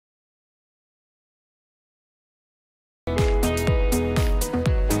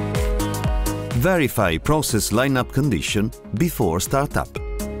Verify process lineup condition before startup.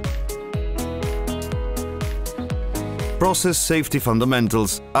 Process safety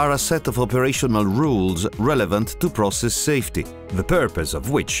fundamentals are a set of operational rules relevant to process safety, the purpose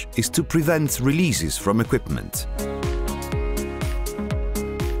of which is to prevent releases from equipment.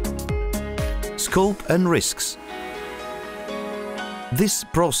 Scope and risks. This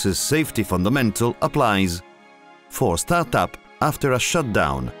process safety fundamental applies for startup after a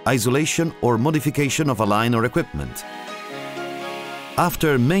shutdown, isolation or modification of a line or equipment,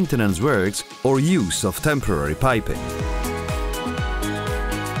 after maintenance works or use of temporary piping.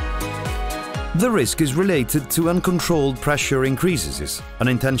 The risk is related to uncontrolled pressure increases,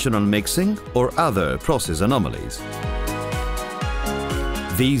 unintentional mixing or other process anomalies.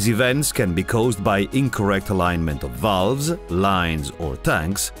 These events can be caused by incorrect alignment of valves, lines or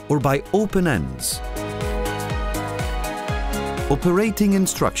tanks, or by open ends. Operating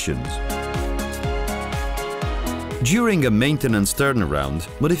instructions. During a maintenance turnaround,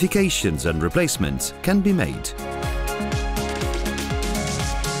 modifications and replacements can be made.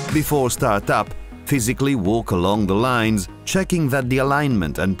 Before startup, physically walk along the lines, checking that the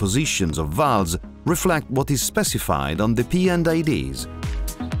alignment and positions of valves reflect what is specified on the P&IDs.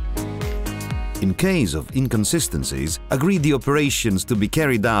 In case of inconsistencies, agree the operations to be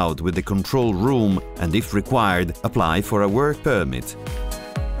carried out with the control room and, if required, apply for a work permit.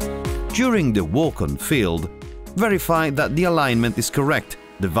 During the walk on field, verify that the alignment is correct,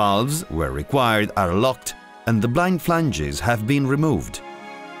 the valves, where required, are locked and the blind flanges have been removed.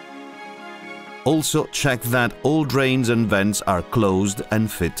 Also check that all drains and vents are closed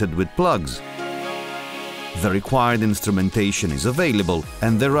and fitted with plugs. The required instrumentation is available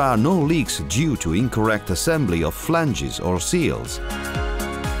and there are no leaks due to incorrect assembly of flanges or seals.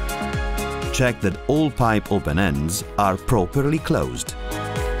 Check that all pipe open ends are properly closed.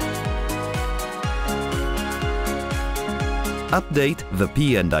 Update the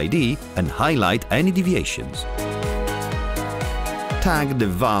P&ID and highlight any deviations. Tag the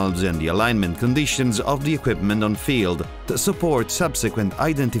valves and the alignment conditions of the equipment on field to support subsequent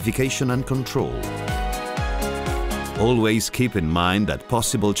identification and control. Always keep in mind that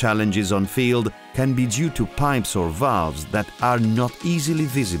possible challenges on field can be due to pipes or valves that are not easily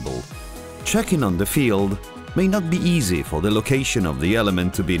visible. Checking on the field may not be easy for the location of the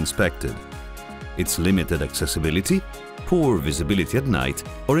element to be inspected. Its limited accessibility, poor visibility at night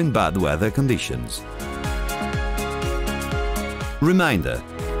or in bad weather conditions. Reminder: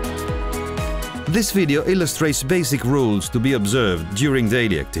 this video illustrates basic rules to be observed during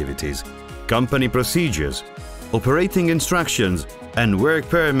daily activities, company procedures, operating instructions and work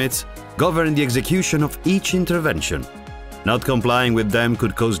permits govern the execution of each intervention. Not complying with them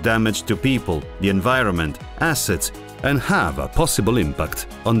could cause damage to people, the environment, assets, and have a possible impact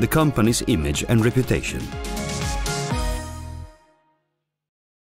on the company's image and reputation.